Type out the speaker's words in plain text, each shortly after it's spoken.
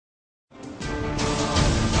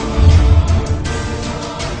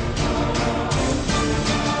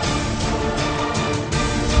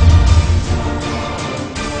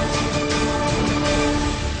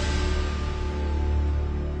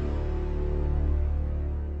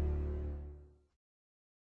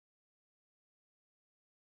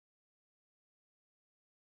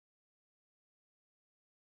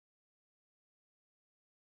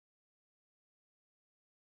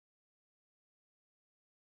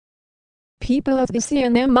people of the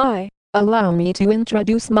CNMI, allow me to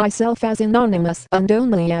introduce myself as anonymous and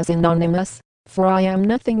only as anonymous, for I am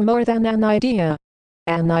nothing more than an idea.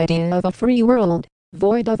 An idea of a free world,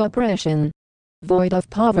 void of oppression, void of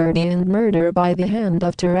poverty and murder by the hand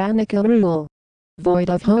of tyrannical rule, void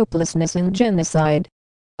of hopelessness and genocide.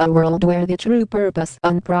 A world where the true purpose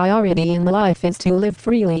and priority in life is to live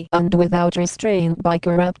freely and without restraint by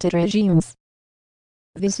corrupted regimes.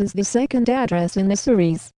 This is the second address in the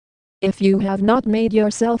series. If you have not made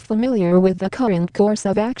yourself familiar with the current course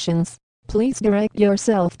of actions, please direct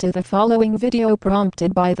yourself to the following video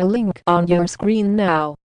prompted by the link on your screen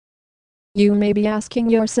now. You may be asking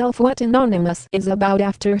yourself what Anonymous is about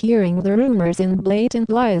after hearing the rumors and blatant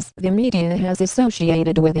lies the media has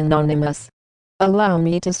associated with Anonymous. Allow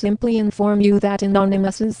me to simply inform you that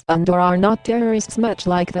Anonymous is and/or are not terrorists, much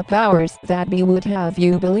like the powers that be would have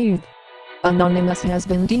you believe. Anonymous has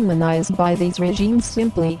been demonized by these regimes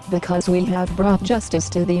simply because we have brought justice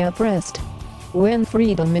to the oppressed. When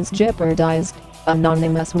freedom is jeopardized,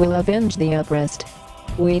 Anonymous will avenge the oppressed.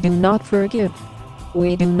 We do not forgive.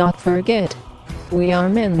 We do not forget. We are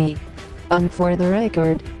many. And for the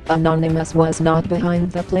record, Anonymous was not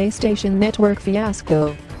behind the PlayStation Network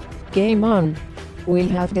fiasco. Game on. We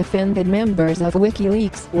have defended members of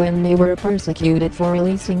WikiLeaks when they were persecuted for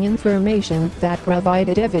releasing information that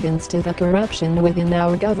provided evidence to the corruption within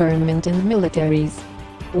our government and militaries.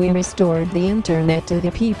 We restored the internet to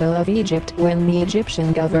the people of Egypt when the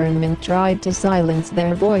Egyptian government tried to silence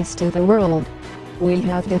their voice to the world. We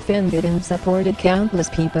have defended and supported countless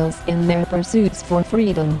peoples in their pursuits for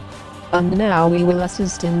freedom. And now we will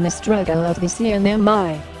assist in the struggle of the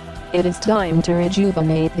CNMI. It is time to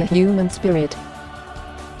rejuvenate the human spirit.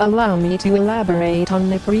 Allow me to elaborate on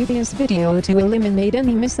the previous video to eliminate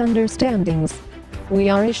any misunderstandings. We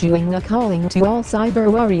are issuing a calling to all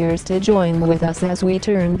cyber warriors to join with us as we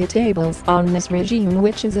turn the tables on this regime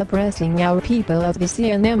which is oppressing our people of the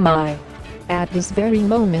CNMI. At this very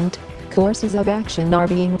moment, courses of action are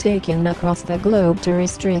being taken across the globe to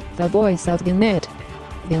restrict the voice of the net.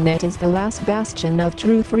 The net is the last bastion of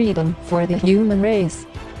true freedom for the human race.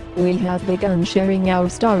 We have begun sharing our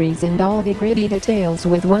stories and all the gritty details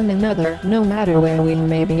with one another, no matter where we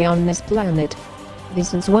may be on this planet.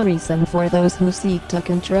 This is worrisome for those who seek to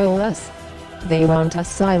control us. They want us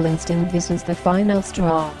silenced, and this is the final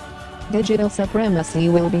straw. Digital supremacy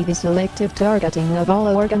will be the selective targeting of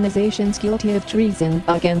all organizations guilty of treason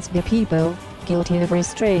against the people, guilty of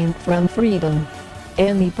restraint from freedom.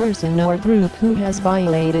 Any person or group who has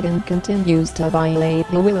violated and continues to violate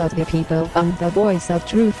the will of the people and the voice of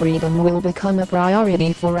true freedom will become a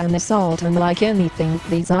priority for an assault unlike anything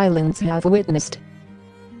these islands have witnessed.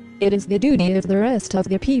 It is the duty of the rest of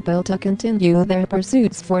the people to continue their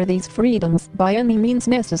pursuits for these freedoms by any means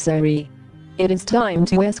necessary. It is time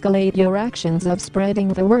to escalate your actions of spreading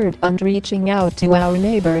the word and reaching out to our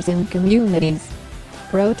neighbors and communities.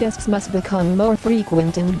 Protests must become more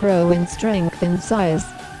frequent and grow in strength and size.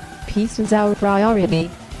 Peace is our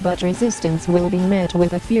priority, but resistance will be met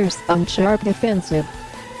with a fierce and sharp defensive.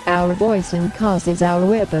 Our voice and cause is our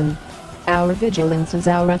weapon. Our vigilance is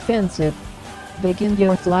our offensive. Begin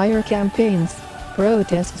your flyer campaigns,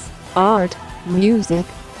 protests, art, music,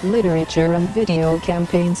 literature and video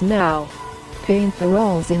campaigns now. Paint the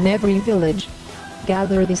walls in every village.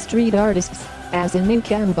 Gather the street artists, as a new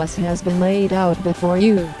canvas has been laid out before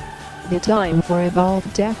you. The time for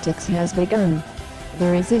evolved tactics has begun. The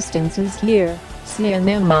resistance is here,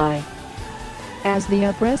 CNMI. As the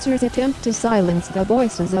oppressors attempt to silence the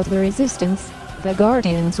voices of the resistance, the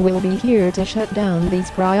guardians will be here to shut down these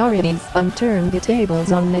priorities and turn the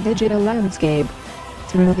tables on the digital landscape.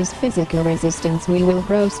 Through this physical resistance we will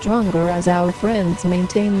grow stronger as our friends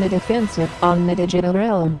maintain the defensive on the digital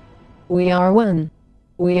realm. We are one.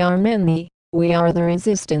 We are many. We are the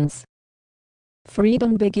resistance.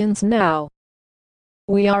 Freedom begins now.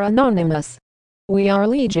 We are anonymous. We are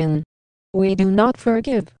legion. We do not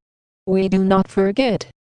forgive. We do not forget.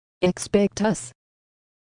 Expect us.